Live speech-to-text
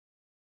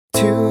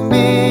2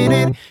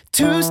 Minute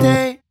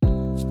Tuesday.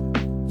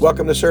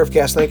 Welcome to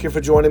Surfcast. Thank you for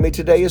joining me.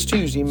 Today is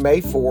Tuesday, May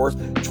 4th,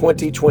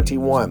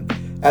 2021.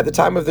 At the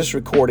time of this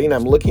recording,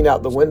 I'm looking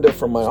out the window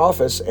from my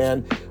office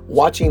and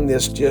watching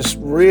this just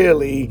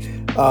really,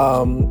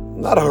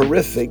 not a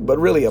horrific, but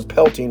really a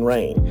pelting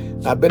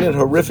rain. I've been in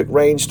horrific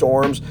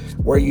rainstorms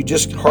where you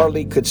just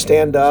hardly could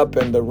stand up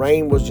and the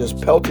rain was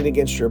just pelting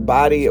against your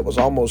body. It was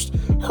almost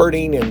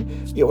hurting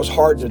and it was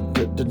hard to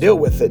deal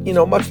with it. You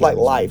know, much like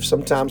life.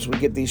 Sometimes we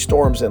get these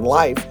storms in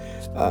life.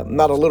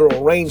 Not a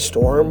literal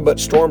rainstorm, but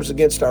storms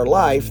against our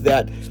life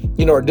that,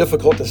 are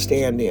difficult to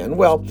stand in.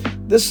 Well,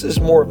 this is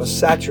more of a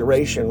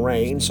saturation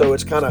rain, so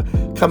it's kind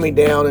of coming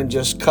down and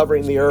just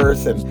covering the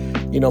earth. And,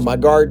 my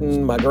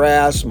garden, my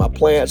grass, my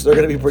plants, they're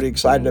going to be pretty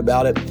excited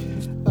about it.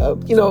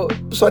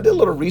 So I did a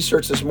little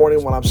research this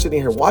morning while I'm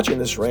sitting here watching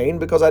this rain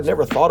because I'd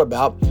never thought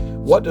about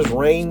what does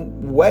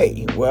rain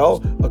weigh.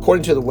 Well,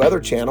 according to the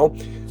Weather Channel,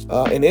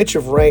 an inch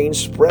of rain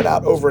spread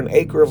out over an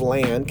acre of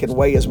land can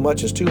weigh as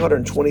much as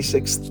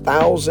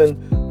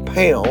 226,000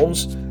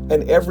 pounds,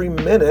 and every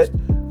minute,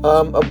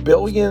 a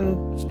billion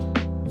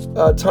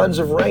tons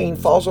of rain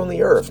falls on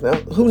the earth. Now,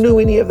 who knew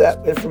any of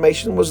that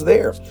information was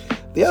there?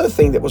 The other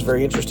thing that was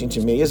very interesting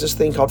to me is this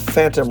thing called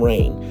phantom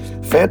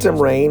rain. Phantom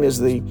rain is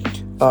the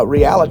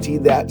reality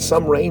that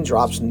some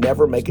raindrops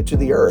never make it to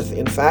the earth.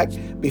 In fact,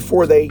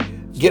 before they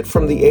get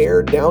from the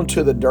air down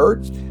to the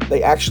dirt,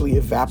 they actually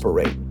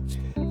evaporate.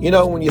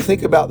 When you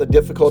think about the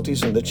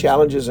difficulties and the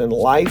challenges in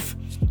life,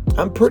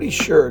 I'm pretty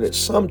sure that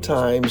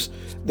sometimes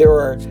there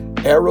are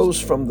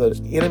arrows from the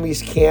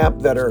enemy's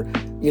camp that are,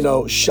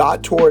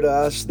 shot toward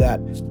us that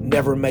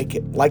never make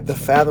it. Like the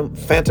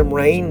phantom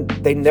rain,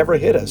 they never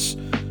hit us.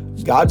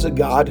 God's a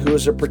God who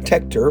is a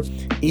protector,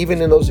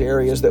 even in those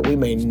areas that we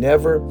may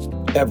never,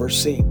 ever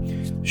see.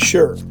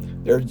 Sure,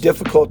 there's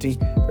difficulty,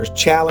 there's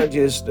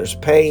challenges, there's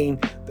pain,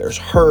 there's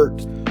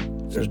hurt,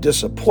 there's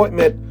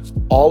disappointment.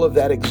 All of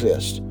that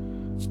exists.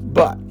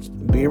 But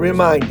be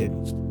reminded,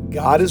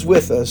 God is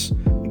with us.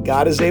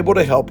 God is able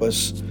to help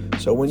us.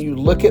 So when you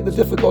look at the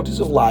difficulties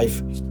of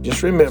life,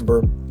 just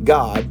remember,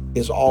 God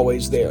is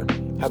always there.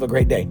 Have a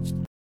great day.